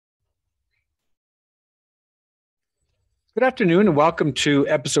Good afternoon and welcome to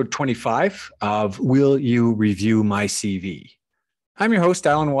episode 25 of Will You Review My CV? I'm your host,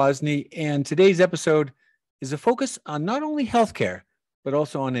 Alan Wozni, and today's episode is a focus on not only healthcare, but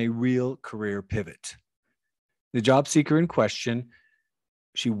also on a real career pivot. The job seeker in question,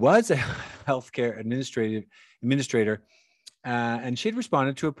 she was a healthcare administrator, and she had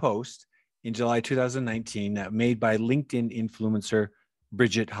responded to a post in July 2019 made by LinkedIn influencer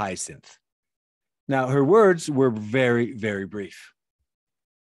Bridget Hyacinth. Now, her words were very, very brief.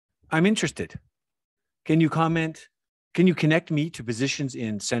 I'm interested. Can you comment? Can you connect me to positions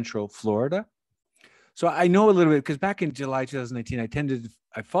in Central Florida? So I know a little bit because back in July 2019,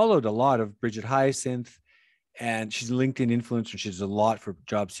 I followed a lot of Bridget Hyacinth, and she's a LinkedIn influencer. She does a lot for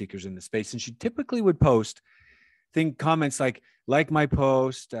job seekers in the space. And she typically would post comments like my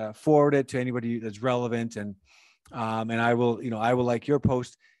post, forward it to anybody that's relevant. And I will like your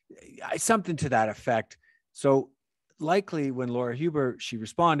post. Something to that effect. So likely when Laura Huber, she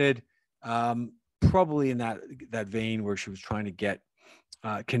responded, probably in that vein where she was trying to get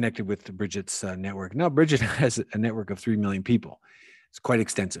connected with Bridget's network. Now, Bridget has a network of 3 million people. It's quite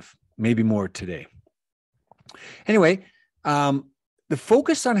extensive, maybe more today. Anyway, the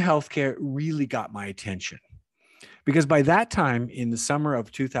focus on healthcare really got my attention because by that time in the summer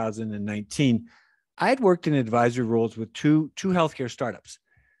of 2019, I had worked in advisory roles with two healthcare startups.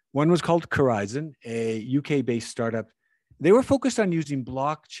 One was called Horizon, a UK-based startup. They were focused on using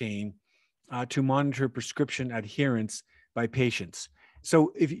blockchain to monitor prescription adherence by patients.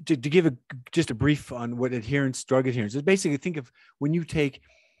 So to give just a brief on what drug adherence is, basically think of when you take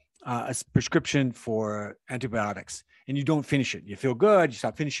a prescription for antibiotics and you don't finish it. You feel good, you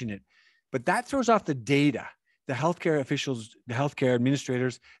stop finishing it. But that throws off the data. The healthcare officials, the healthcare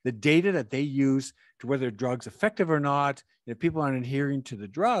administrators, the data that they use to whether a drug's effective or not, if people aren't adhering to the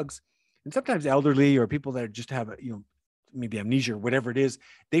drugs, and sometimes elderly or people that just have, maybe amnesia or whatever it is,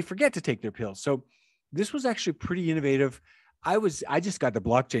 they forget to take their pills. So this was actually pretty innovative. I just got the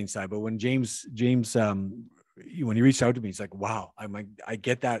blockchain side, but when James, when he reached out to me, he's like, wow, I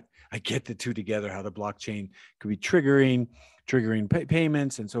get that. I get the two together, how the blockchain could be triggering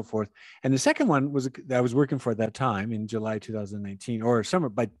payments and so forth. And the second one was that I was working for at that time in July 2019 or summer,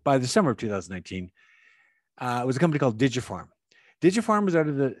 by the summer of 2019, it was a company called Digifarm. Digifarm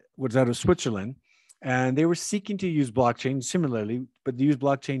was out of Switzerland, and they were seeking to use blockchain similarly, but they use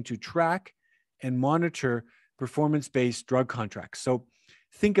blockchain to track and monitor performance-based drug contracts. So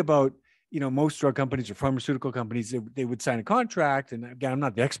think about, most drug companies or pharmaceutical companies, they would sign a contract. And again, I'm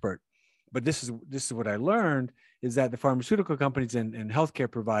not the expert, but this is what I learned is that the pharmaceutical companies and healthcare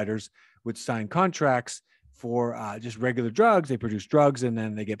providers would sign contracts for just regular drugs. They produce drugs and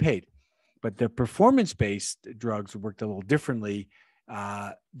then they get paid. But the performance-based drugs worked a little differently.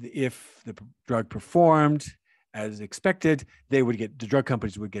 If the drug performed as expected, the drug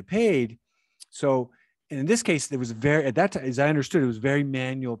companies would get paid. So in this case, there was at that time, as I understood, it was very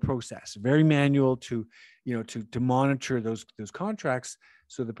manual process, very manual to monitor those contracts.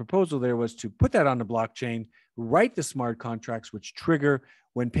 So the proposal there was to put that on the blockchain, write the smart contracts, which trigger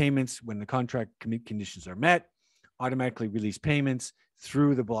when the contract conditions are met, automatically release payments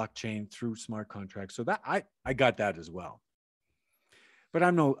through the blockchain, through smart contracts. So that I got that as well. But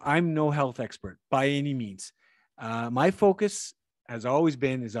I'm no health expert by any means. My focus has always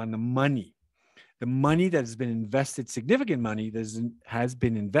is on the money that has been invested, significant money that has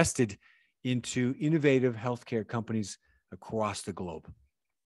been invested into innovative healthcare companies across the globe.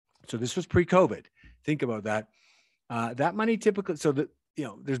 So this was pre-COVID. Think about that. That money typically,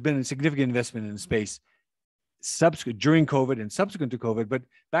 there's been a significant investment in the space during COVID and subsequent to COVID. But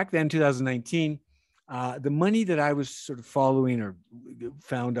back then, 2019, the money that I was sort of following or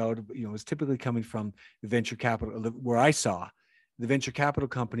found out, was typically coming from the venture capital, where I saw the venture capital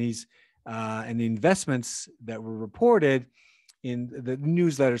companies and the investments that were reported in the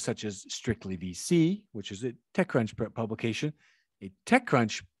newsletters such as Strictly VC, which is a TechCrunch publication, a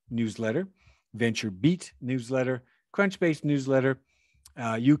TechCrunch newsletter, VentureBeat newsletter, Crunchbase newsletter,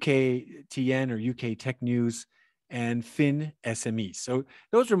 UKTN or UK Tech News, and Fin SMEs. So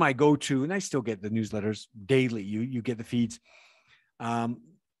those are my go-to, and I still get the newsletters daily. You get the feeds.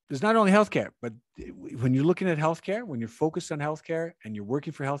 There's not only healthcare, but when you're looking at healthcare, when you're focused on healthcare and you're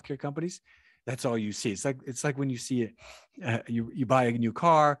working for healthcare companies, that's all you see. It's like when you see it, you buy a new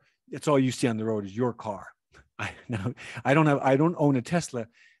car. That's all you see on the road is your car. I don't own a Tesla,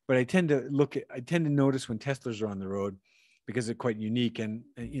 but I tend to notice when Teslas are on the road because they're quite unique, and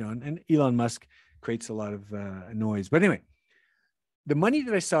Elon Musk creates a lot of noise. But anyway, the money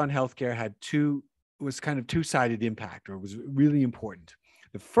that I saw in healthcare was kind of two-sided impact, or was really important.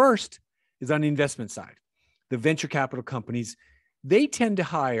 The first is on the investment side. the venture capital companies, they tend to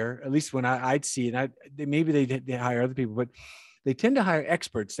hire, at least when I'd see, and maybe they hire other people, but they tend to hire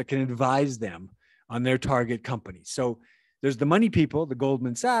experts that can advise them on their target companies. So there's the money people, the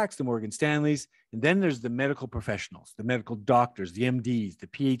Goldman Sachs, the Morgan Stanleys, and then there's the medical professionals, the medical doctors, the MDs, the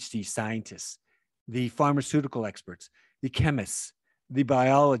PhD scientists, the pharmaceutical experts, the chemists, the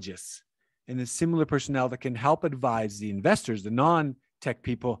biologists, and the similar personnel that can help advise the investors, the non-tech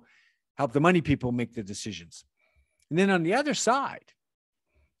people, help the money people make the decisions. And then on the other side,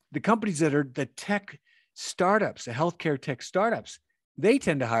 the companies that are the tech startups, the healthcare tech startups, they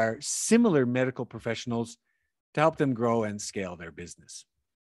tend to hire similar medical professionals to help them grow and scale their business.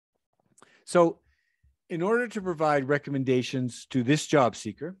 So in order to provide recommendations to this job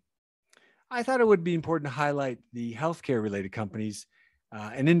seeker, I thought it would be important to highlight the healthcare related companies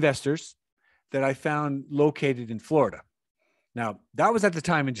and investors that I found located in Florida. Now, that was at the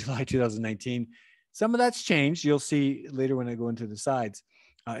time in July 2019. Some of that's changed. You'll see later when I go into the slides.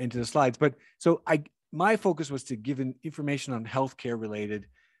 But so my focus was to give information on healthcare related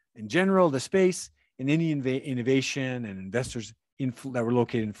in general, the space, and any innovation and investors that were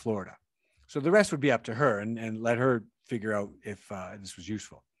located in Florida. So the rest would be up to her and let her figure out if this was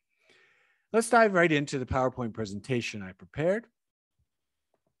useful. Let's dive right into the PowerPoint presentation I prepared.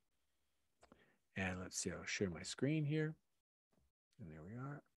 And let's see, I'll share my screen here. And there we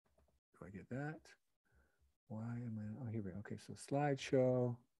are. Do I get that? Why am I, oh, here we go. Okay, so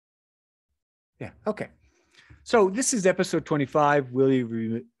slideshow. Yeah, okay. So this is episode 25, Will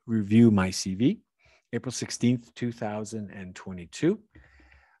You Review My CV? April 16th, 2022.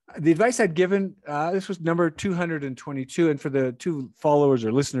 The advice I'd given, this was number 222. And for the two followers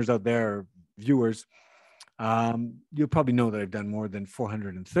or listeners out there, or viewers, you'll probably know that I've done more than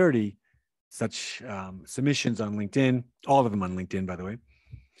 430 such submissions on LinkedIn, all of them on LinkedIn, by the way.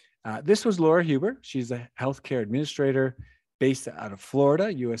 This was Laura Huber. She's a healthcare administrator based out of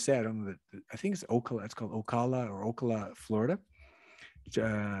Florida, USA. I don't know I think it's Ocala. It's called Ocala, Florida.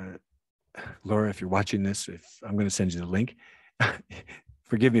 Laura, if you're watching this, I'm going to send you the link.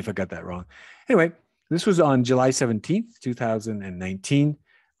 Forgive me if I got that wrong. Anyway, this was on July 17th, 2019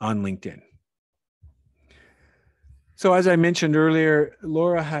 on LinkedIn. So as I mentioned earlier,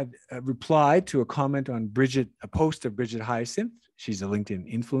 Laura had replied to a comment on a post of Bridget Hyacinth. She's a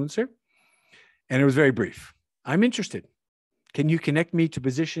LinkedIn influencer. And it was very brief. I'm interested. Can you connect me to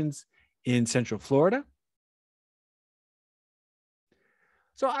positions in Central Florida?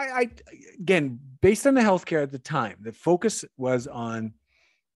 So I again, based on the healthcare at the time, the focus was on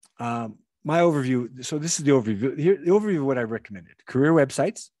my overview. So this is the overview. Here, the overview of what I recommended. Career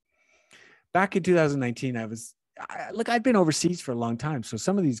websites. Back in 2019, I'd been overseas for a long time. So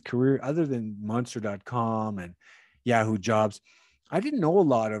some of these other than monster.com and Yahoo Jobs, I didn't know a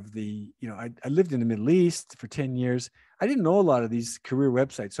lot of I lived in the Middle East for 10 years. I didn't know a lot of these career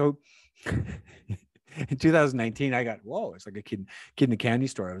websites. So in 2019, I got, whoa, it's like a kid in a candy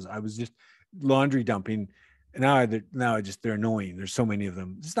store. I was just laundry dumping. Now they're annoying. There's so many of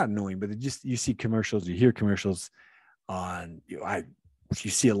them. It's not annoying, but you see commercials, you hear commercials on, you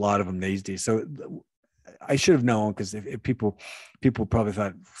see a lot of them these days. So I should have known, because if people probably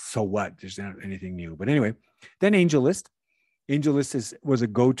thought, so what? There's not anything new. But anyway, then AngelList. AngelList was a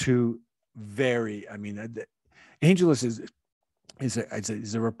go-to. AngelList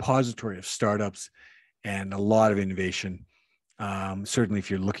is a repository of startups and a lot of innovation. Certainly, if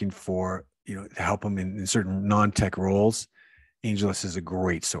you're looking for to help them in certain non-tech roles, AngelList is a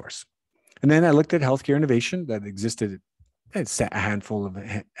great source. And then I looked at healthcare innovation that existed. It's a handful of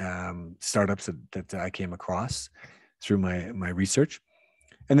startups that I came across through my research.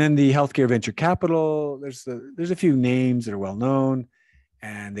 And then the healthcare venture capital, there's a few names that are well known,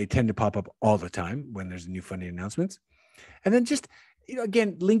 and they tend to pop up all the time when there's new funding announcements. And then just,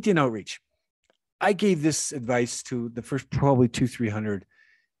 again, LinkedIn outreach. I gave this advice to the first probably 200-300,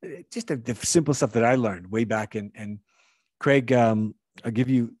 just the simple stuff that I learned way back. And Craig, I'll give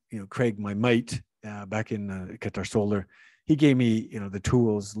you, Craig, my mate back in Qatar Solar. He gave me, the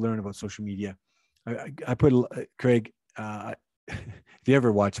tools, learn about social media. I put Craig, if you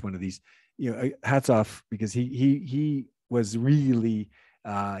ever watch one of these, hats off, because he was really,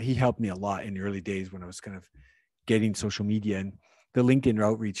 he helped me a lot in the early days when I was kind of getting social media. And the LinkedIn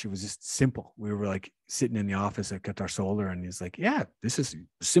outreach, it was just simple. We were like sitting in the office at Qatar Solar, and he's like, yeah, this is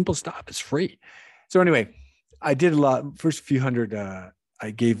simple stuff. It's free. So anyway, I did a lot. First few hundred,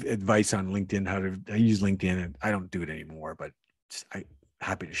 I gave advice on LinkedIn, I use LinkedIn, and I don't do it anymore, but I'm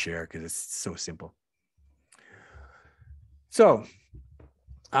happy to share because it's so simple. So,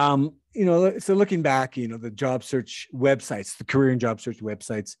 so looking back, the job search websites, the career and job search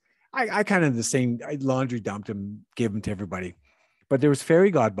websites, I kind of the same. I laundry dumped them, gave them to everybody. But there was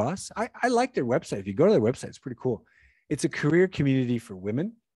Fairy God Boss. I like their website. If you go to their website, it's pretty cool. It's a career community for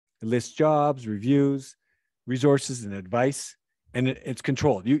women. It lists jobs, reviews, resources, and advice, and it's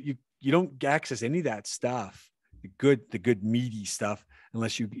controlled. You don't access any of that stuff, the good meaty stuff,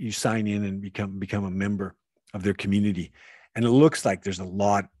 unless you sign in and become a member of their community. And it looks like there's a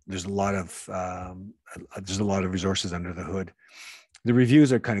lot of resources under the hood. The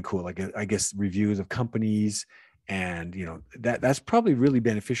reviews are kind of cool. Like I guess reviews of companies, and that's probably really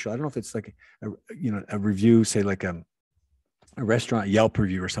beneficial. I don't know if it's like a review, say like a restaurant Yelp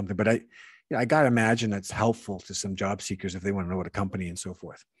review or something, but I got to imagine that's helpful to some job seekers if they want to know what a company and so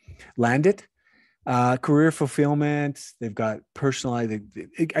forth. Landit, career fulfillment. They've got personalized.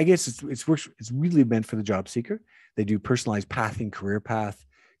 I guess it's really meant for the job seeker. They do personalized pathing, career path,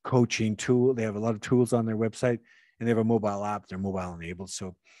 coaching tool. They have a lot of tools on their website, and they have a mobile app. They're mobile enabled,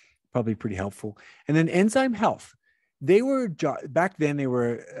 so probably pretty helpful. And then Enzyme Health. They were back then. They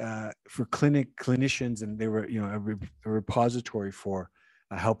were for clinicians, and they were a repository for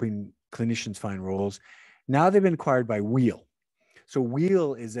helping clinicians find roles. Now they've been acquired by Wheel. So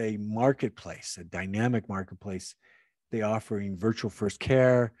Wheel is a marketplace, a dynamic marketplace. They offering virtual first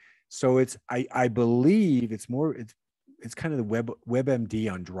care. So it's I believe it's kind of the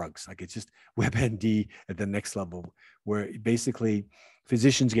WebMD on drugs. Like it's just WebMD at the next level, where basically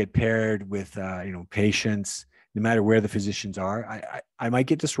physicians get paired with patients, no matter where the physicians are. I might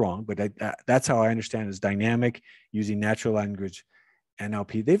get this wrong, but that's how I understand it. It's dynamic, using natural language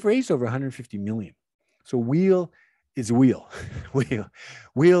NLP. They've raised over 150 million. So Wheel is Wheel.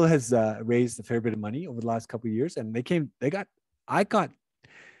 Wheel has raised a fair bit of money over the last couple of years, and they came to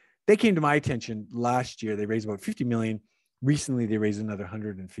my attention last year. They raised about 50 million. Recently, they raised another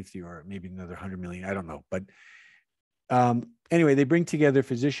 150 or maybe another 100 million. I don't know. But anyway, they bring together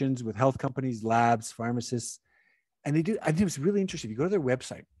physicians with health companies, labs, pharmacists. And I think it's really interesting. If you go to their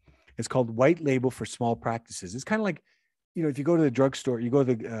website, it's called White Label for Small Practices. It's kind of like, if you go to the drugstore, you go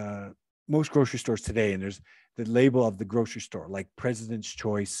to the most grocery stores today, and there's the label of the grocery store, like President's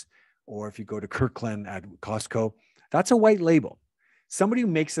Choice, or if you go to Kirkland at Costco, that's a white label. Somebody who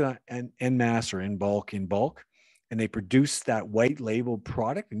makes it en masse or in bulk, and they produce that white label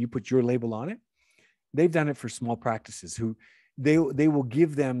product, and you put your label on it. They've done it for small practices who they will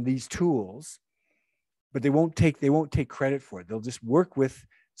give them these tools, but they won't take credit for it. They'll just work with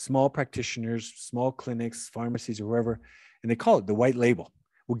small practitioners, small clinics, pharmacies, or whoever, and they call it the white label.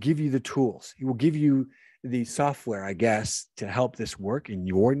 We'll give you the tools. It will give you the software, I guess, to help this work in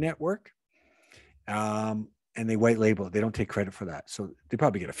your network. And they white label it. They don't take credit for that. So they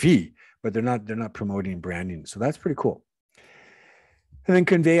probably get a fee, but they're not promoting branding. So that's pretty cool. And then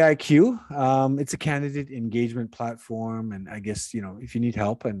Convey IQ. It's a candidate engagement platform. And I guess, if you need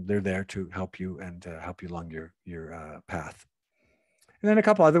help, and they're there to help you and help you along your path. And then a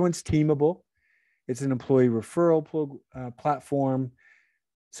couple other ones. Teamable. It's an employee referral platform.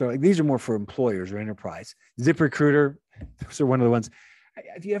 So these are more for employers or enterprise. ZipRecruiter. Those are one of the ones.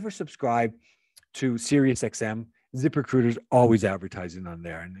 If you ever subscribe to SiriusXM, ZipRecruiter's always advertising on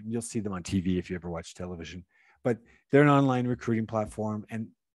there, and you'll see them on TV if you ever watch television. But they're an online recruiting platform. And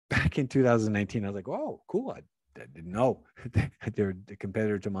back in 2019, I was like, "Oh, cool! I didn't know they're the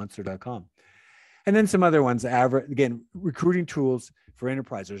competitor to Monster.com." And then some other ones. Again, recruiting tools for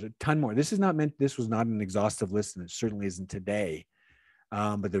enterprise. There's a ton more. This was not an exhaustive list, and it certainly isn't today.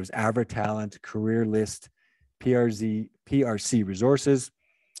 But there was AverTalent, Career List, PRC Resources.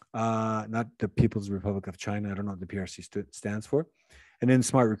 Not the People's Republic of China. I don't know what the PRC stands for. And then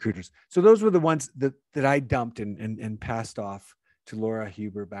Smart Recruiters. So those were the ones that I dumped and passed off to Laura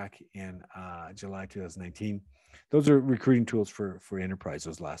Huber back in July 2019. Those are recruiting tools for enterprise,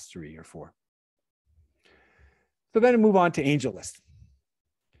 those last 3 or 4. So then I move on to AngelList.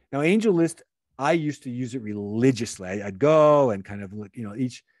 Now, AngelList, I used to use it religiously. I'd go and kind of look,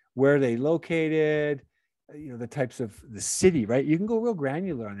 each where they located, the types of the city, right? You can go real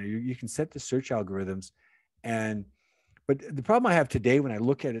granular on there. You can set the search algorithms. But the problem I have today, when I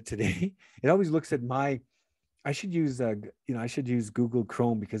look at it today, it always looks at I should use Google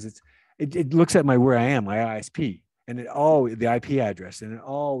Chrome, because it looks at where I am, my ISP, and the IP address, and it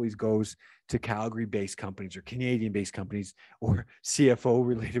always goes to Calgary-based companies or Canadian-based companies or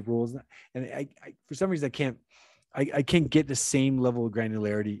CFO-related roles. And I for some reason, I can't get the same level of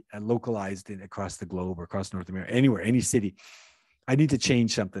granularity localized across the globe or across North America, anywhere, any city. I need to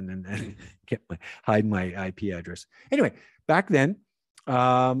change something and hide my IP address. Anyway, back then,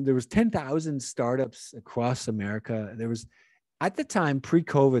 there was 10,000 startups across America. There was, at the time,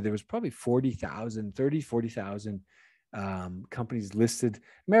 pre-COVID, there was probably 40,000 companies listed.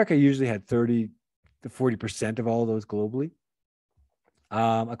 America usually had 30 to 40% of all those globally.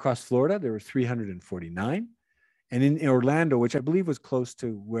 Across Florida, there were 349. And in Orlando, which I believe was close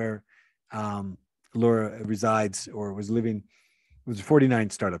to where Laura resides or was living, was 49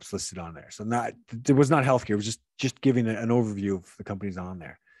 startups listed on there. So there was not healthcare. It was just giving an overview of the companies on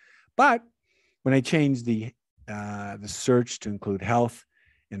there. But when I changed the search to include health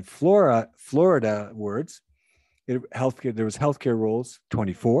and Florida words, there was healthcare roles,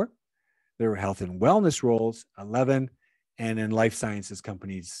 24. There were health and wellness roles, 11, and in life sciences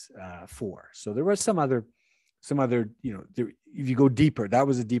companies, 4. So there was some other, if you go deeper, that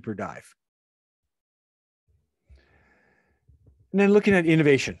was a deeper dive. And then looking at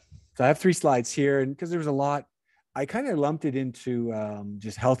innovation. So I have 3 slides here, and because there was a lot, I kind of lumped it into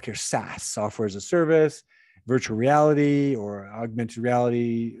just healthcare SaaS, software as a service, virtual reality or augmented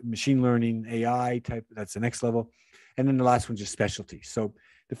reality, machine learning, AI type, that's the next level. And then the last one, just specialty. So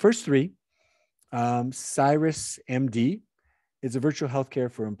the first 3, Cyrus MD is a virtual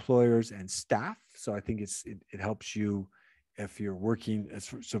healthcare for employers and staff. So I think it helps you if you're working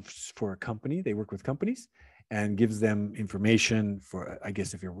for a company, they work with companies and gives them information for, I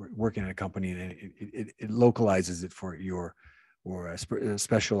guess, if you're working at a company, it localizes it for your, or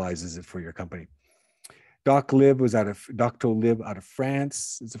specializes it for your company. Doctolib out of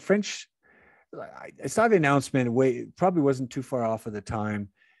France. It's a French, I saw the announcement, it probably wasn't too far off at the time.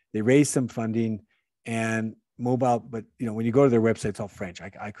 They raised some funding and mobile, but when you go to their website, it's all French.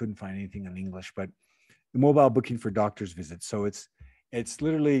 I couldn't find anything in English, but the mobile booking for doctor's visits. So it's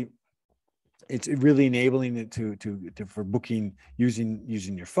literally, it's really enabling it to for booking using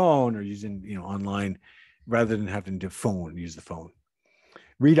your phone or using online rather than having to use the phone.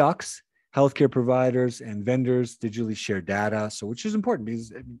 Redox, healthcare providers and vendors digitally share data. So which is important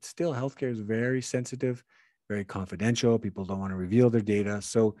because still healthcare is very sensitive, very confidential. People don't want to reveal their data.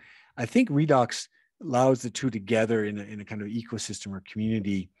 So I think Redox allows the two together in a kind of ecosystem or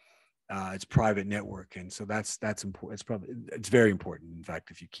community. It's private network, and so that's important. It's very important. In fact,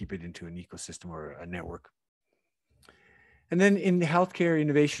 if you keep it into an ecosystem or a network. And then in the healthcare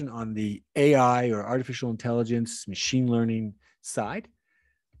innovation on the AI or artificial intelligence, machine learning side,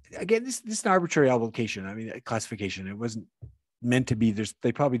 again, this is an arbitrary application. I mean, classification. It wasn't meant to be.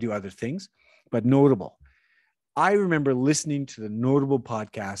 They probably do other things, but notable. I remember listening to the Notable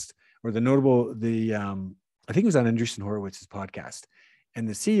podcast or I think it was on Andreessen Horowitz's podcast. And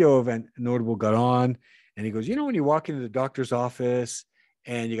the CEO of Notable got on and he goes, when you walk into the doctor's office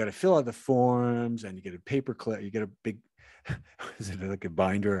and you got to fill out the forms and you get a paper clip, you get a big, is it like a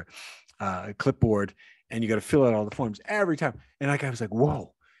binder, a clipboard, and you got to fill out all the forms every time. And I was like,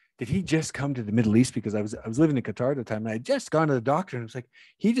 whoa, did he just come to the Middle East? Because I was living in Qatar at the time and I had just gone to the doctor and it was like,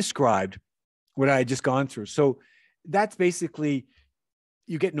 he described what I had just gone through. So that's basically,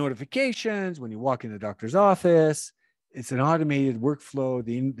 you get notifications when you walk in the doctor's office. It's an automated workflow.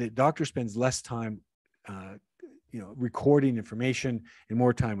 The doctor spends less time, recording information and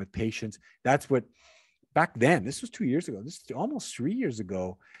more time with patients. That's what, back then, this was 2 years ago. This is almost 3 years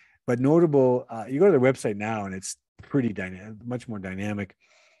ago. But Notable, you go to their website now and it's pretty dynamic, much more dynamic.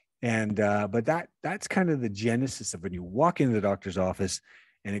 And but that's kind of the genesis of when you walk into the doctor's office,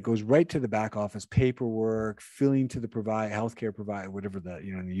 and it goes right to the back office paperwork, filling to the healthcare provider, whatever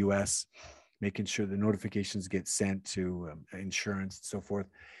in the US, making sure the notifications get sent to insurance and so forth.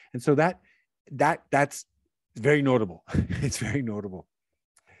 And so that's very notable. It's very notable.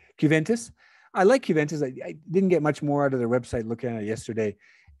 Qventus, I like Qventus. I didn't get much more out of their website looking at it yesterday,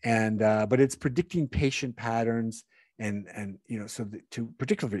 but it's predicting patient patterns and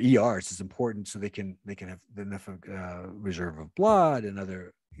particularly for ERs is important so they can have enough reserve of blood and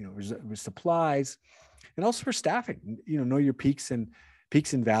other supplies, and also for staffing. Know your peaks and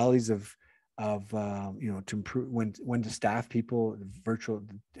valleys of to improve when to staff people, virtual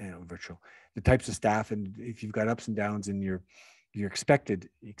the types of staff, and if you've got ups and downs in your expected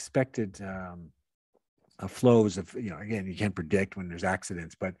flows of again, you can't predict when there's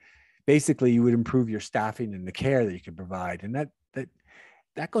accidents, but basically you would improve your staffing and the care that you can provide, and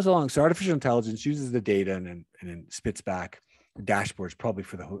that goes along. So artificial intelligence uses the data and then spits back dashboards, probably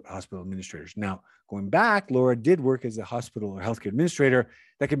for the hospital administrators. Now, going back, Laura did work as a hospital or healthcare administrator.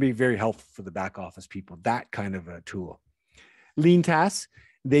 That can be very helpful for the back office people, that kind of a tool. Lean tasks,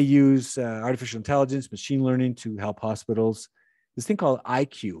 they use artificial intelligence, machine learning to help hospitals. This thing called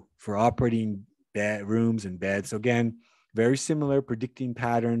IQ for operating rooms and beds. So again, very similar, predicting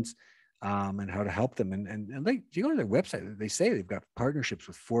patterns and how to help them. And if you go to their website, they say they've got partnerships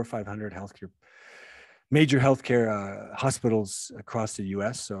with 400 or 500 major healthcare hospitals across the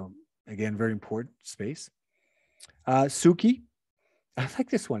US. So again, very important space. Suki, I like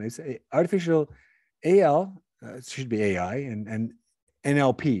this one. It's artificial AL, it should be AI, and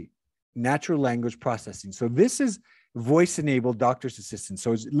NLP, natural language processing. So this is voice-enabled doctor's assistant.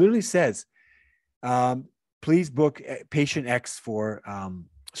 So it literally says, please book patient X for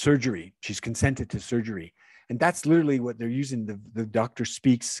surgery. She's consented to surgery. And that's literally what they're using. The doctor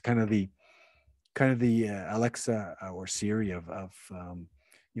speaks kind of the Alexa or Siri of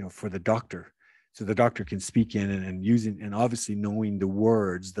for the doctor. So the doctor can speak in and using, and obviously knowing the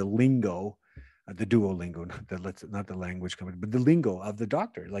words, the lingo, the Duolingo, not the language company, but the lingo of the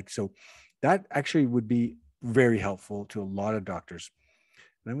doctor. Like, so that actually would be very helpful to a lot of doctors.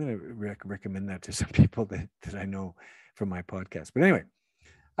 And I'm going to recommend that to some people that I know from my podcast. But anyway,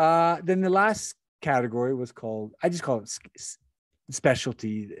 then the last category was called, I just call it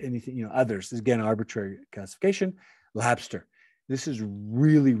specialty, anything, others. This is again, arbitrary classification, Labster. This is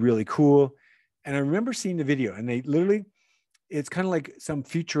really, really cool. And I remember seeing the video, and they literally, it's kind of like some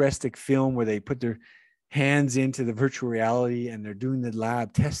futuristic film where they put their hands into the virtual reality and they're doing the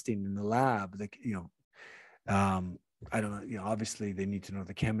lab testing in the lab. Like, I don't know, obviously they need to know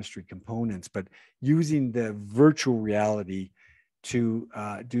the chemistry components, but using the virtual reality to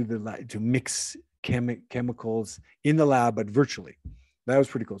to mix chemicals in the lab, but virtually. That was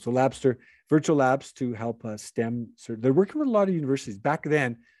pretty cool. So Labster, virtual labs to help STEM. So they're working with a lot of universities. Back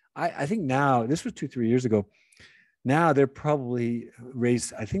then, I think now, this was 2-3 years ago. Now they're probably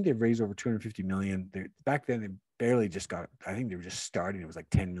raised, I think they've raised over 250 million. Back then, they barely just got, I think they were just starting. It was like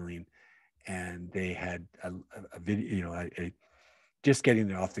 10 million. And they had a video, just getting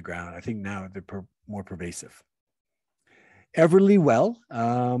it off the ground. I think now they're more pervasive. Everly Well,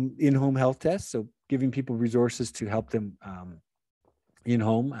 in-home health tests. So giving people resources to help them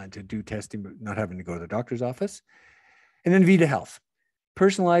in-home to do testing, but not having to go to the doctor's office. And then Vita Health,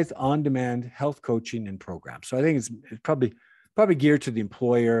 personalized on-demand health coaching and programs. So I think it's probably geared to the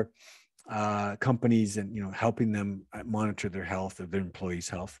employer, companies, and helping them monitor their health or their employees'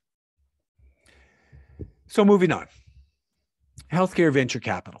 health. So moving on, healthcare venture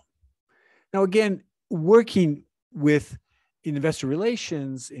capital. Now again, working with investor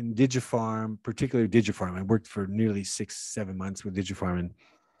relations in Digifarm, particularly Digifarm. I worked for nearly 6-7 months with Digifarm, and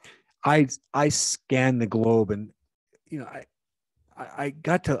I scanned the globe, and I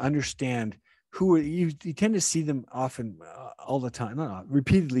got to understand who you tend to see them often, all the time,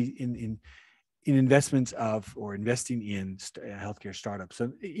 repeatedly in investments of or investing in healthcare startups.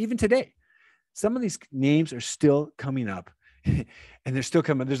 So even today, some of these names are still coming up, and they're still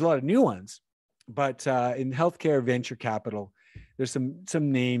coming. There's a lot of new ones, but in healthcare venture capital, there's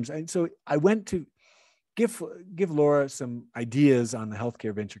some names. And so I went to give Laura some ideas on the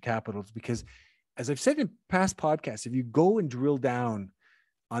healthcare venture capitals, because as I've said in past podcasts, if you go and drill down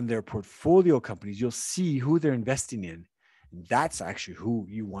on their portfolio companies, you'll see who they're investing in. And that's actually who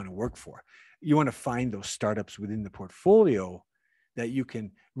you want to work for. You want to find those startups within the portfolio that you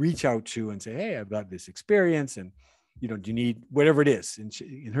can reach out to and say, hey, I've got this experience, and do you need whatever it is? And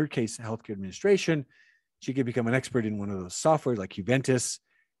in her case, healthcare administration, she could become an expert in one of those softwares like Juventus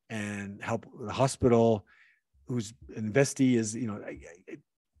and help the hospital whose investee is,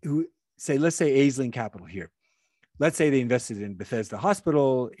 who say, let's say Aisling Capital here. Let's say they invested in Bethesda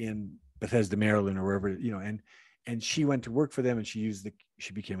Hospital in Bethesda, Maryland, or wherever, and she went to work for them, and she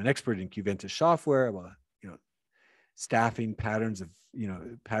became an expert in Juventus software. Well, staffing patterns of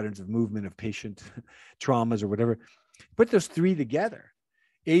movement of patient traumas or whatever. Put those three together.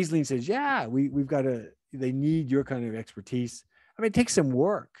 Aisling says, yeah, we've got they need your kind of expertise. I mean, it takes some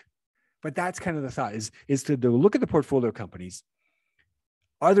work, but that's kind of the thought is to look at the portfolio companies.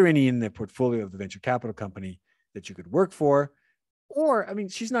 Are there any in the portfolio of the venture capital company that you could work for? Or, I mean,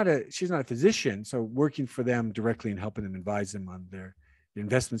 she's not a physician, so working for them directly and helping them advise them on their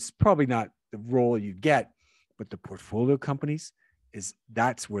investments is probably not the role you get. But the portfolio companies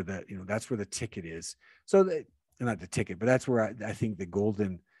that's where the ticket is. So not the ticket, but that's where I think the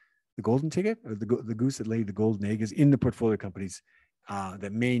golden ticket, or the goose that laid the golden egg, is in the portfolio companies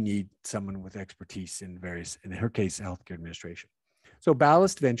that may need someone with expertise in her case, healthcare administration. So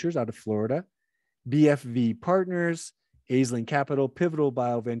Ballast Ventures out of Florida, BFV Partners, Aisling Capital, Pivotal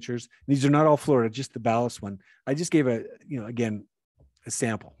Bioventures. These are not all Florida, just the Ballast one. I just gave a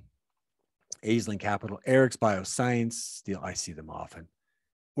sample. Aisling Capital, Eric's Bioscience, still I see them often.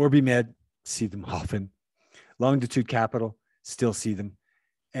 OrbiMed, see them often. Longitude Capital, still see them.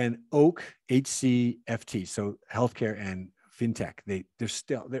 And Oak, HCFT, so healthcare and fintech. They're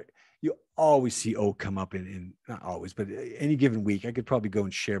still there. You always see Oak come up in not always, but any given week. I could probably go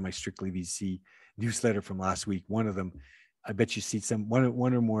and share my Strictly VC newsletter from last week. One of them, I bet you see one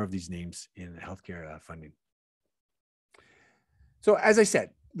or more of these names in healthcare funding. So as I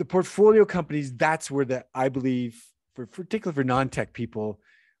said, the portfolio companies, that's where I believe, particularly for non-tech people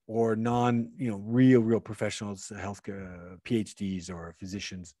or real professionals, healthcare PhDs or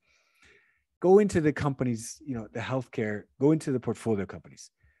physicians, go into the companies, the healthcare, go into the portfolio companies.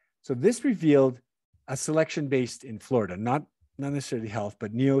 So this revealed a selection based in Florida, not necessarily health,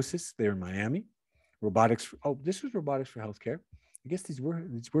 but Neosis, they're in Miami. Robotics. Oh, this was robotics for healthcare. I guess these were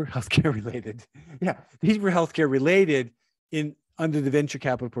healthcare related. Yeah, these were healthcare related under the venture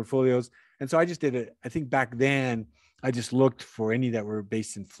capital portfolios. And so I just did it. I think back then I just looked for any that were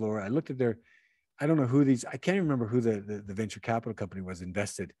based in Florida. I looked at I don't know who these, I can't remember who the venture capital company was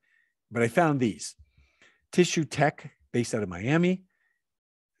invested, but I found these. Tissue Tech, based out of Miami.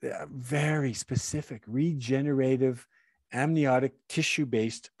 Very specific, regenerative, amniotic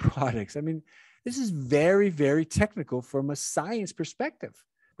tissue-based products. I mean, this is very, very technical from a science perspective.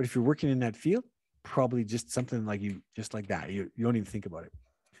 But if you're working in that field, probably just something like just like that. You don't even think about it.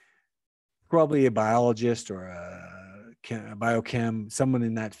 Probably a biologist or a biochem, someone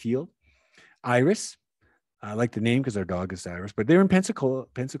in that field. Iris, I like the name because our dog is Iris, but they're in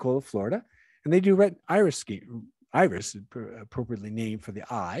Pensacola, Florida, and they do Iris appropriately named for the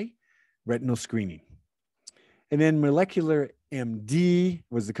eye, retinal screening. And then Molecular MD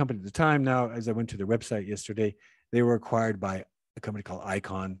was the company at the time. Now, as I went to their website yesterday, they were acquired by a company called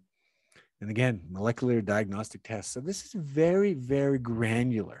Icon. And again, molecular diagnostic tests. So this is very, very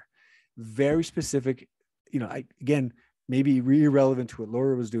granular, very specific. Again, maybe irrelevant to what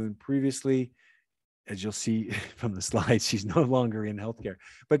Laura was doing previously. As you'll see from the slides, she's no longer in healthcare.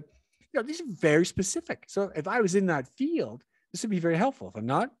 But these are very specific. So if I was in that field, this would be very helpful. If I'm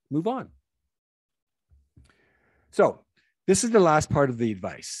not, move on. So this is the last part of the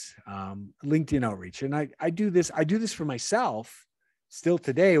advice, LinkedIn outreach. And I do this for myself still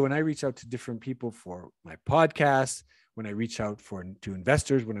today when I reach out to different people for my podcast, when I reach out to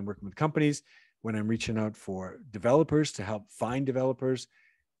investors, when I'm working with companies, when I'm reaching out for developers to help find developers.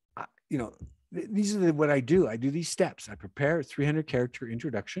 These are what I do. I do these steps. I prepare a 300-character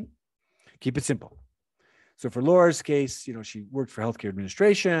introduction. Keep it simple. So for Laura's case, she worked for healthcare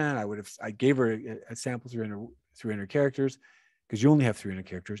administration. I gave her a sample 300 characters because you only have 300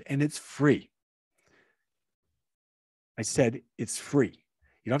 characters and it's free. I said it's free.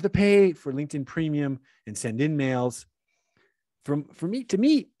 You don't have to pay for LinkedIn Premium and send in mails. To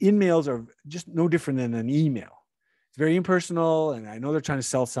me, in-mails are just no different than an email. It's very impersonal, and I know they're trying to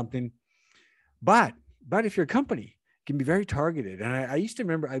sell something. But if you're a company, it can be very targeted. And I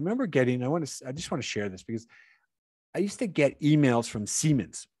remember getting, I just want to share this because I used to get emails from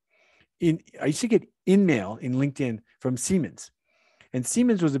Siemens. I used to get in-mail in LinkedIn from Siemens. And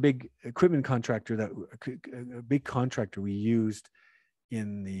Siemens was a big equipment contractor, a big contractor we used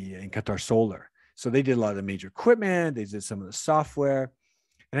in Qatar Solar. So they did a lot of the major equipment. They did some of the software.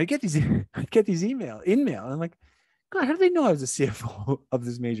 And I get these in-mail. And I'm like, God, how do they know I was the CFO of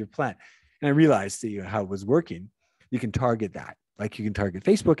this major plant? And I realized how it was working. You can target that. Like you can target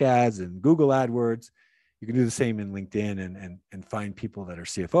Facebook ads and Google AdWords. You can do the same in LinkedIn and find people that are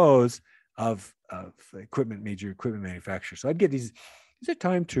CFOs of major equipment manufacturers. So I'd get these, is it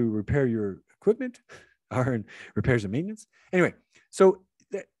time to repair your equipment or in repairs and maintenance? Anyway, so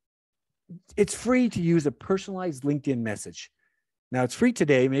it's free to use a personalized LinkedIn message. Now it's free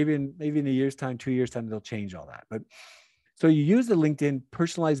today, maybe in a year's time, 2 years time, they'll change all that. But so you use the LinkedIn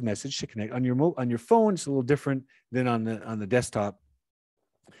personalized message to connect on your phone. It's a little different than on the desktop.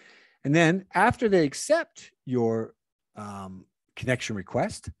 And then after they accept your connection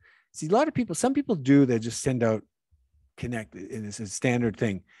request, see some people do, they just send out connect, and it's a standard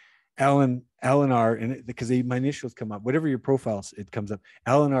thing. L&R, and because my initials come up, whatever your profiles, it comes up.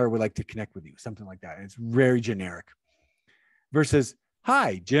 L&R would like to connect with you, something like that. And it's very generic. Versus,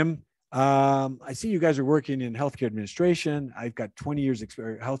 hi, Jim. I see you guys are working in healthcare administration. I've got 20 years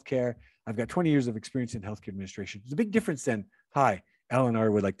healthcare. I've got 20 years of experience in healthcare administration. There's a big difference than, hi,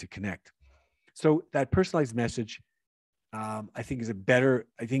 L&R would like to connect. So that personalized message, I think is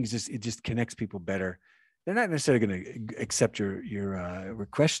it just connects people better. They're not necessarily going to accept your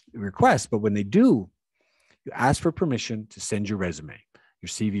request, but when they do, you ask for permission to send your resume, your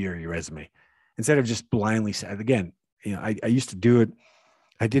CV or your resume, instead of just blindly. Again, I used to do it.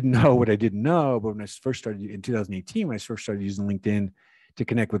 I didn't know what I didn't know, but when I first started in 2018, when I first started using LinkedIn to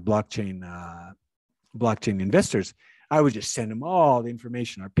connect with blockchain investors, I would just send them all the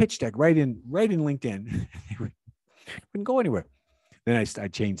information, our pitch deck, right in LinkedIn. They wouldn't go anywhere. Then I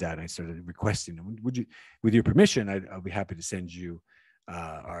changed that and I started requesting them. With your permission, I'll be happy to send you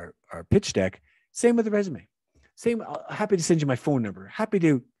our pitch deck. Same with the resume. Happy to send you my phone number. Happy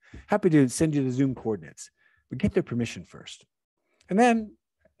to send you the Zoom coordinates. But get their permission first. And then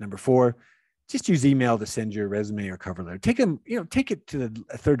number 4, just use email to send your resume or cover letter. Take it to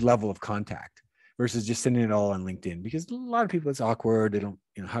a third level of contact versus just sending it all on LinkedIn, because a lot of people, it's awkward. They don't,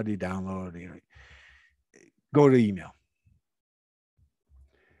 how do you download? Go to email.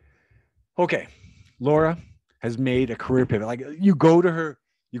 Okay. Laura has made a career pivot. Like, you go to her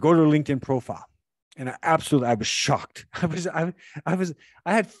LinkedIn profile, and I was shocked. I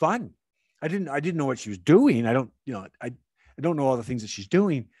had fun. I didn't know what she was doing. I don't know all the things that she's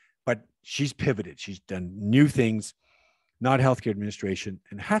doing, but she's pivoted. She's done new things, not healthcare administration,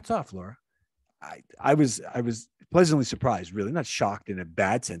 and hats off, Laura. I was pleasantly surprised, really, not shocked in a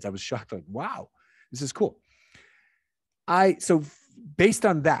bad sense. I was shocked, like, wow, this is cool. So based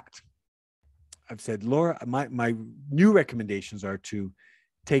on that, I've said, Laura, my new recommendations are to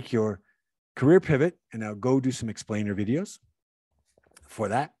take your career pivot and now go do some explainer videos. For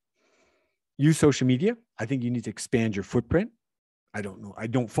that, use social media. I think you need to expand your footprint. I don't know. I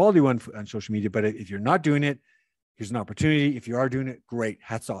don't follow you on social media, but if you're not doing it, here's an opportunity. If you are doing it, great.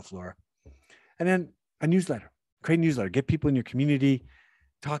 Hats off, Laura. And then a newsletter. Create a newsletter. Get people in your community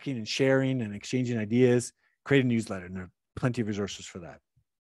talking and sharing and exchanging ideas. Create a newsletter, and there are plenty of resources for that.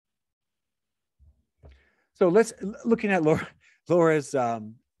 So looking at Laura's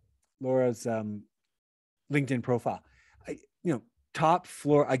LinkedIn profile. Top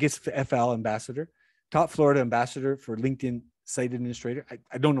Florida, I guess, FL ambassador, top Florida ambassador for LinkedIn site administrator.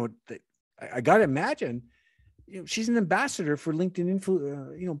 I don't know. I got to imagine, she's an ambassador for LinkedIn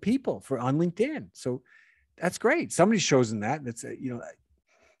people on LinkedIn. So that's great. Somebody's chosen that. That's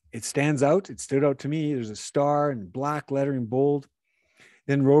it stands out. It stood out to me. There's a star in black lettering, bold.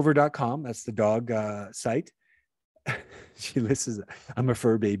 Then rover.com, that's the dog site. She lists I'm a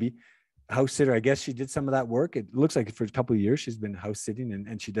fur baby. House sitter. I guess she did some of that work. It looks like for a couple of years she's been house sitting,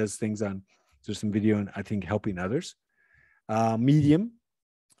 and she does things on, there's some video and I think helping others. Medium.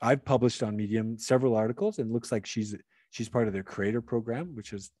 I've published on Medium several articles, and it looks like she's part of their creator program,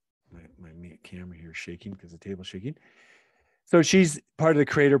 which is my camera here shaking because the table's shaking. So she's part of the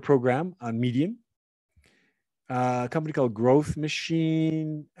creator program on Medium. A company called Growth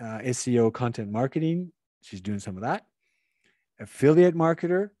Machine, SEO content marketing. She's doing some of that. Affiliate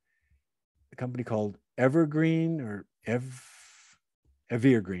marketer, a company called Evergreen or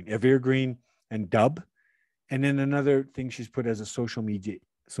Evergreen and Dub. And then another thing she's put as a social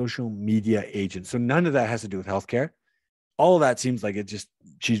media agent. So none of that has to do with healthcare. All of that seems like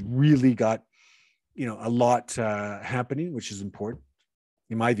she's really got, a lot happening, which is important.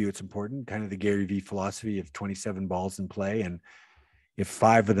 In my view, it's important, kind of the Gary Vee philosophy of 27 balls in play. And if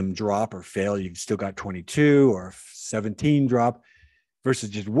 5 of them drop or fail, you've still got 22, or if 17 drop versus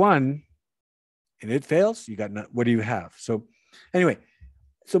just 1 and it fails, what do you have? So anyway,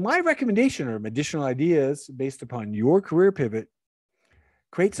 so my recommendation are additional ideas based upon your career pivot.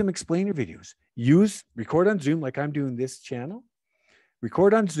 Create some explainer videos. Record on Zoom, like I'm doing this channel.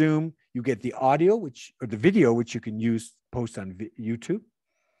 Record on Zoom. You get the audio, or the video, which you can post on YouTube.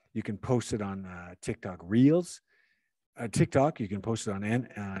 You can post it on TikTok Reels. TikTok, you can post it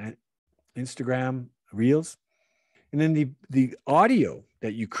on Instagram Reels. And then the audio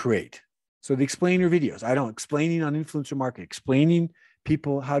that you create. So the explainer videos, explaining on influencer marketing, explaining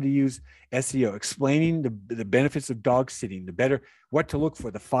people how to use SEO, explaining the benefits of dog sitting, what to look for,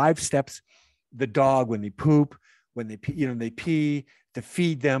 the 5 steps, the dog when they poop, when they pee, to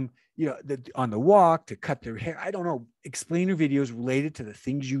feed them, on the walk, to cut their hair. I don't know, explainer videos related to the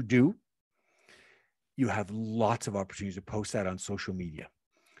things you do. You have lots of opportunities to post that on social media.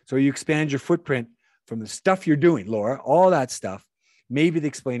 So you expand your footprint from the stuff you're doing, Laura, all that stuff, maybe the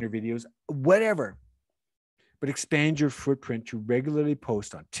explainer videos, whatever, but expand your footprint to regularly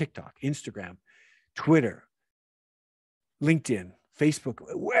post on TikTok, Instagram, Twitter, LinkedIn, Facebook,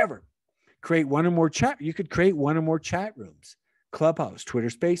 wherever. You could create one or more chat rooms, Clubhouse, Twitter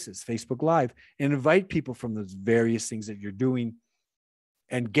Spaces, Facebook Live, and invite people from those various things that you're doing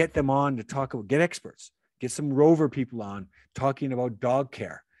and get them on to get experts, get some rover people on talking about dog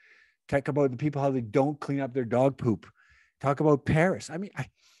care, talk about the people, how they don't clean up their dog poop, talk about Paris. I mean,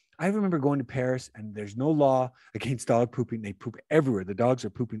 I remember going to Paris, and there's no law against dog pooping. They poop everywhere. The dogs are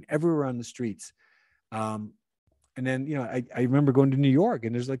pooping everywhere on the streets. And then, I remember going to New York,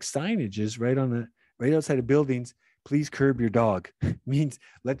 and there's like signages right outside of buildings. Please curb your dog. Means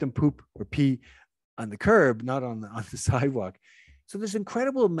let them poop or pee on the curb, not on the sidewalk. So there's an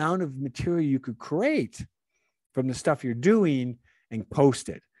incredible amount of material you could create from the stuff you're doing and post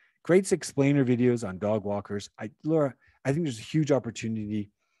it. Create explainer videos on dog walkers. Laura, I think there's a huge opportunity.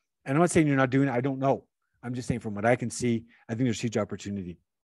 And I'm not saying you're not doing it. I don't know. I'm just saying from what I can see, I think there's huge opportunity.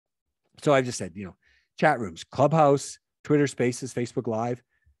 So I just said, chat rooms, Clubhouse, Twitter Spaces, Facebook Live,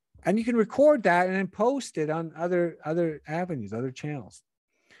 and you can record that and then post it on other avenues, other channels.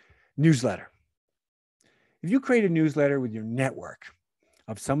 Newsletter. If you create a newsletter with your network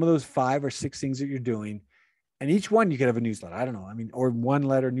of some of those 5 or 6 things that you're doing, and each one you could have a newsletter. I don't know. I mean, or one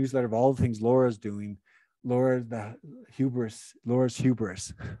newsletter of all the things Laura's doing. Laura's hubris. I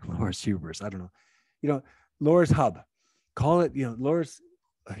don't know. Laura's hub. Call it, Laura's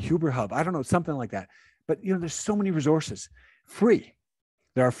Huber hub. I don't know, something like that. But, there's so many resources. Free.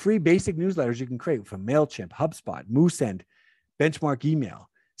 There are free basic newsletters you can create from MailChimp, HubSpot, MooSend, Benchmark Email,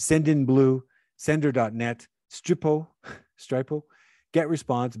 Sendinblue, Sender.net, Stripo,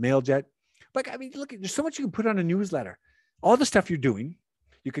 GetResponse, MailJet. But I mean, look, there's so much you can put on a newsletter. All the stuff you're doing,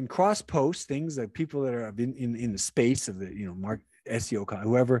 you can cross-post things that people that are in the space of the, SEO,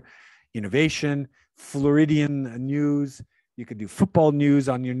 whoever, innovation, Floridian news. You could do football news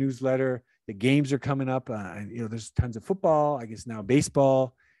on your newsletter. The games are coming up. There's tons of football. I guess now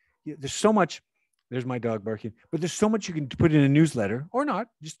baseball. There's so much. There's my dog barking. But there's so much you can put in a newsletter, or not.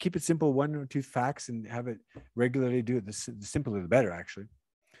 Just keep it simple, 1 or 2 facts, and have it regularly do it. The simpler, the better, actually.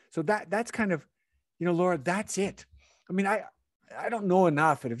 So that's kind of, Laura, that's it. I mean, I don't know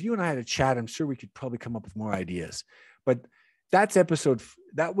enough, but if you and I had a chat, I'm sure we could probably come up with more ideas. But that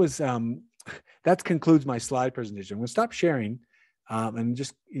concludes my slide presentation. I'm going to stop sharing and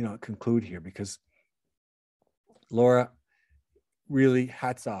just, conclude here, because Laura, really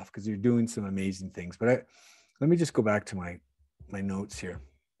hats off, because you're doing some amazing things. But let me just go back to my notes here,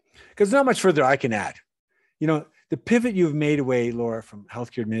 because not much further I can add. The pivot you've made away, Laura, from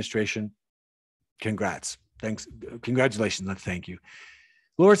healthcare administration, congrats. Thanks. Congratulations, not thank you.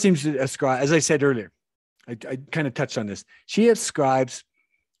 Laura seems to ascribe, as I said earlier, I kind of touched on this. She prescribes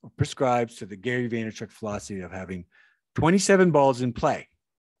to the Gary Vaynerchuk philosophy of having 27 balls in play.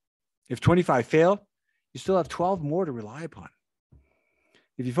 If 25 fail, you still have 12 more to rely upon.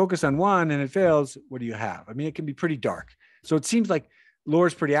 If you focus on one and it fails, what do you have? I mean, it can be pretty dark. So it seems like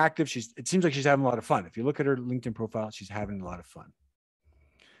Laura's pretty active. It seems like she's having a lot of fun. If you look at her LinkedIn profile, she's having a lot of fun.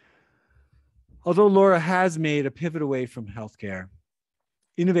 Although Laura has made a pivot away from healthcare,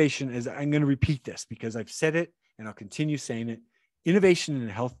 innovation is, I'm going to repeat this because I've said it and I'll continue saying it. Innovation in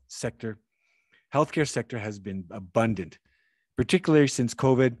the healthcare sector has been abundant, particularly since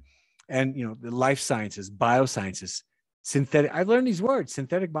COVID, and the life sciences, biosciences, synthetic. I've learned these words,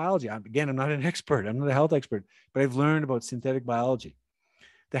 synthetic biology. I'm not an expert. I'm not a health expert, but I've learned about synthetic biology.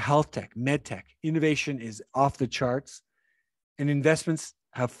 The health tech, med tech, innovation is off the charts, and investments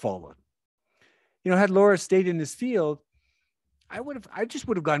have followed. Had Laura stayed in this field, I would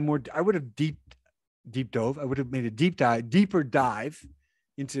have gone more. I would have deep dove. I would have made a deeper dive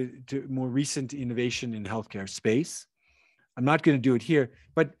into more recent innovation in healthcare space. I'm not going to do it here,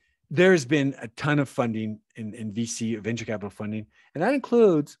 but there's been a ton of funding in VC, venture capital funding, and that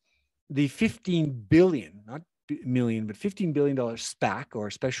includes the $15 billion, not million, but $15 billion SPAC, or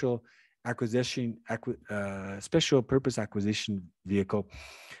special purpose acquisition vehicle,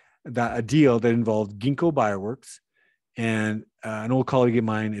 a deal that involved Ginkgo Bioworks, and an old colleague of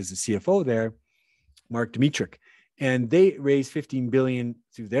mine is the CFO there, Mark Dimitrick, and they raised $15 billion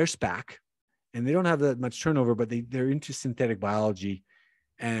through their SPAC, and they don't have that much turnover, but they're into synthetic biology,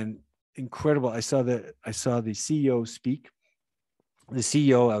 and incredible. I saw the CEO speak, the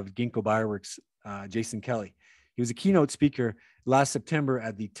CEO of Ginkgo Bioworks, Jason Kelly. He was a keynote speaker last September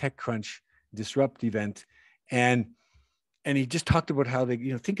at the TechCrunch Disrupt event, and he just talked about how they,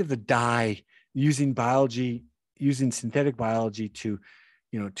 think of the dye, using synthetic biology to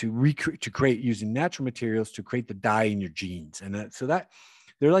create, using natural materials to create the dye in your genes, and so that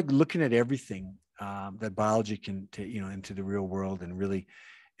they're like looking at everything that biology can take, into the real world, and really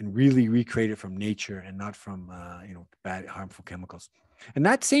recreate it from nature and not from bad, harmful chemicals. And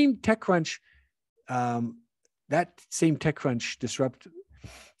that same TechCrunch Disrupt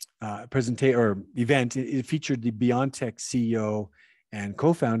presentation or event, it featured the BioNTech CEO and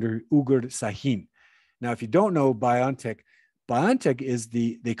co-founder Ugur Sahin. Now, if you don't know BioNTech is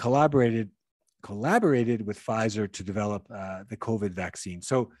they collaborated with Pfizer to develop the COVID vaccine.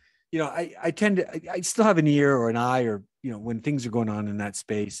 So, I still have an ear or an eye, or when things are going on in that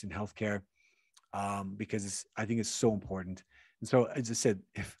space in healthcare, because I think it's so important. And so, as I said,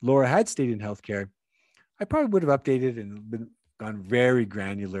 if Laura had stayed in healthcare, I probably would have updated and gone very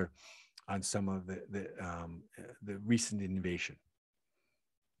granular on some of the recent innovation.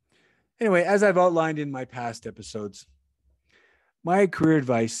 Anyway, as I've outlined in my past episodes, my career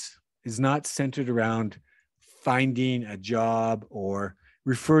advice is not centered around finding a job or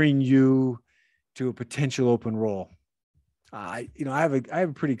referring you to a potential open role. I have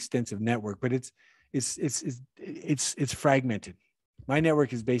a pretty extensive network, but it's it's fragmented. My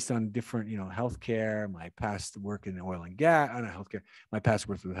network is based on different, healthcare, my past work in oil and gas, I don't know, healthcare, my past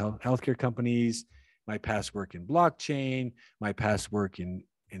work with healthcare companies, my past work in blockchain, my past work in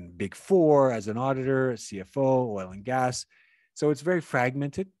Big Four as an auditor, a CFO, oil and gas. So it's very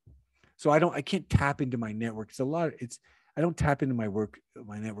fragmented. So I can't tap into my network. I don't tap into my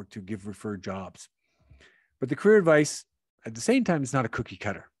network to give referred jobs. But the career advice at the same time is not a cookie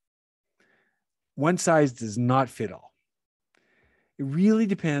cutter. One size does not fit all. It really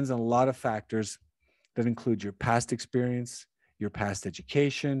depends on a lot of factors that include your past experience, your past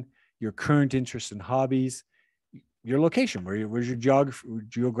education, your current interests and hobbies, your location, where's your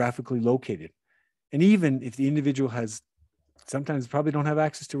geographically located. And even if the individual has, sometimes probably don't have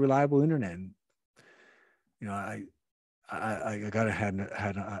access to reliable internet. And, I got to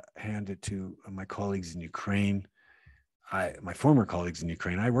hand it to my colleagues in Ukraine. My former colleagues in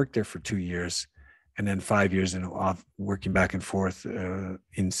Ukraine. I worked there for 2 years, and then 5 years working back and forth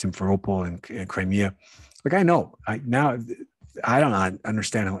in Simferopol and Crimea. Like I don't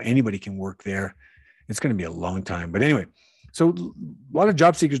understand how anybody can work there. It's going to be a long time, but anyway. So a lot of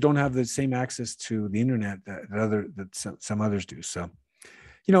job seekers don't have the same access to the internet that some others do. So,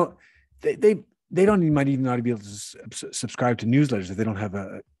 they might even not be able to subscribe to newsletters if they don't have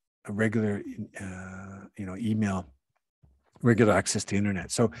a regular, email, regular access to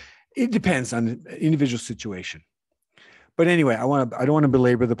internet. So it depends on the individual situation. But anyway, I don't want to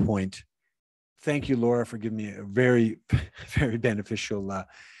belabor the point. Thank you, Laura, for giving me a very, very beneficial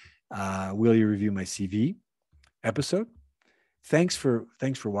Will You Review My CV episode. Thanks for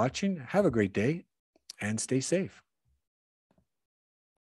watching. Have a great day and stay safe.